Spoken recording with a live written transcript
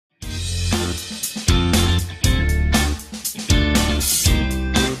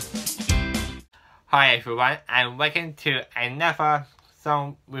Hi everyone, and welcome to another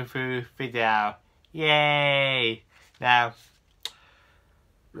song review video. Yay! Now,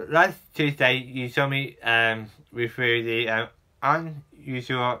 last Tuesday you saw me review the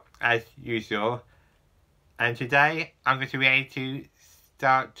Unusual as Usual, and today I'm going to react to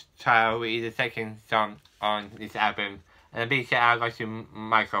Start Child, which is the second song on this album, and a big shout out goes to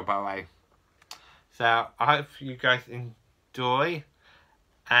Michael, by the way. So I hope you guys enjoy,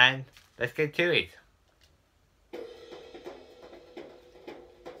 and let's get to it.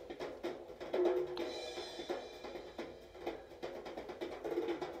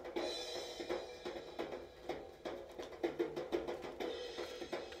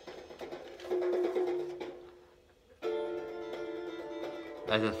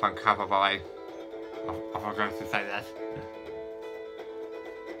 That's a fun cover, by the way. I forgot to say that.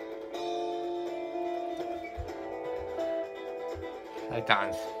 I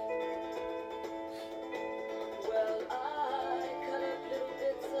dance.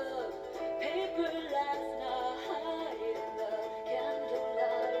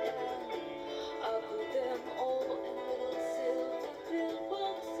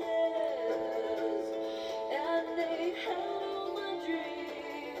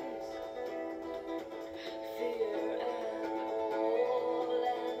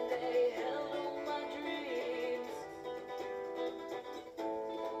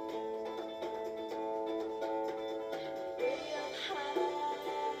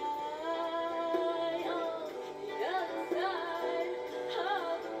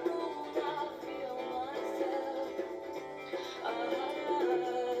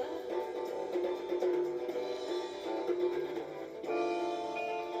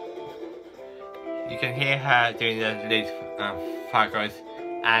 You can hear her doing the lead vocals,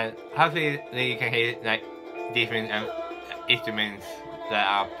 and hopefully you can hear like different instruments that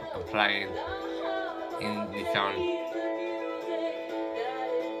are playing in the song.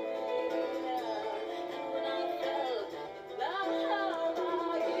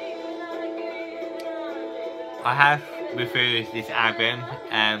 I have reviewed this album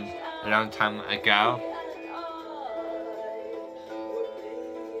a long time ago.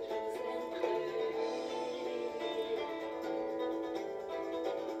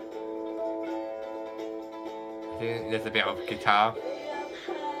 There's a bit of guitar.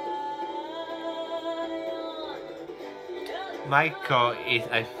 Michael is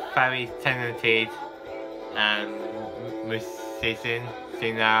a very talented musician,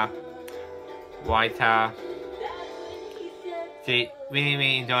 singer, writer. She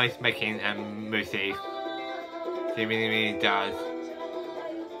really enjoys making music. She really does.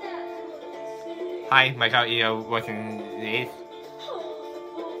 Hi Michael, you're watching this.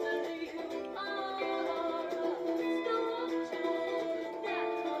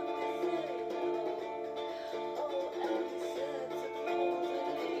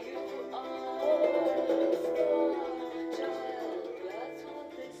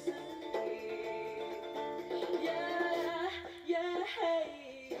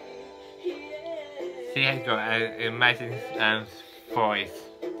 She has got an amazing voice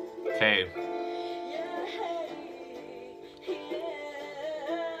too.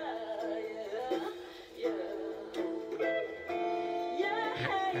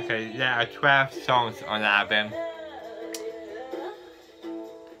 Okay, there are 12 songs on the album.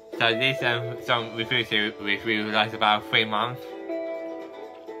 So this song review lasts about 3 months.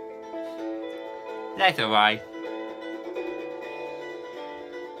 That's alright.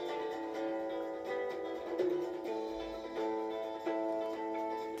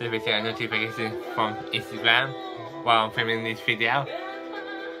 To receive a notification from Instagram while I'm filming this video.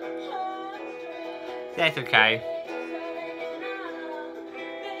 That's okay.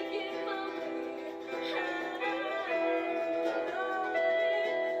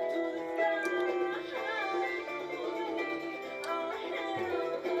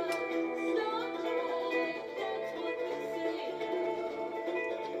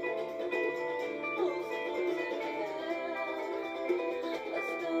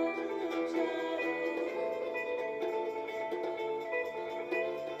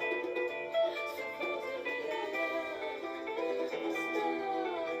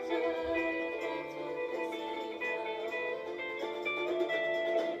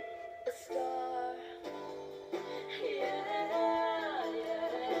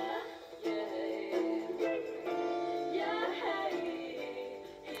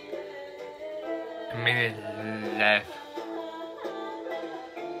 A minute left.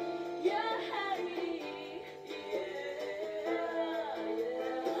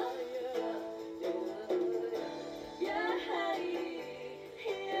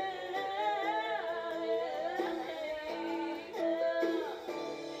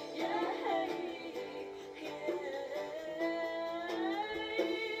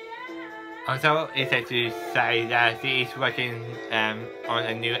 Also, it's said to say that he is working on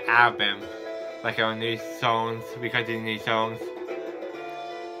a new album, working on new songs, recording new songs.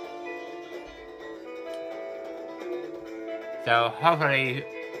 So hopefully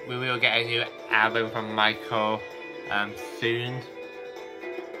we will get a new album from Michael soon.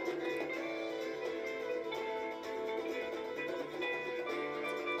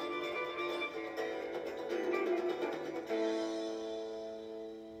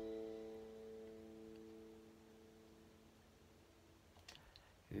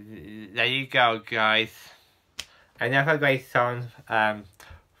 There you go, guys. Another great song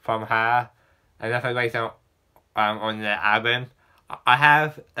from her. Another great song on the album. I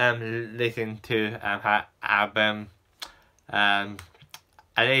have listened to her album at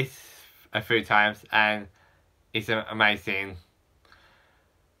least a few times, and it's amazing.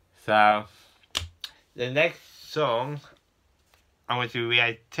 So the next song I want to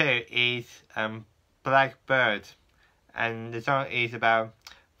react to is Blackbird, and the song is about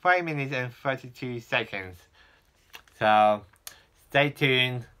 5 minutes and 32 seconds. So stay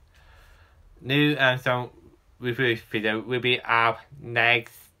tuned. New song review video will be up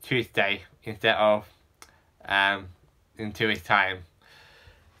next Tuesday instead of in 2 weeks time.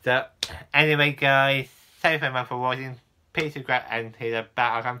 So anyway, guys, thank you very much for watching. Please subscribe and hit the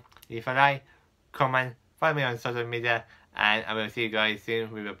bell icon. Leave a like, comment, follow me on social media, and I will see you guys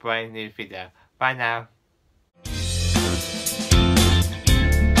soon with a brand new video. Bye now.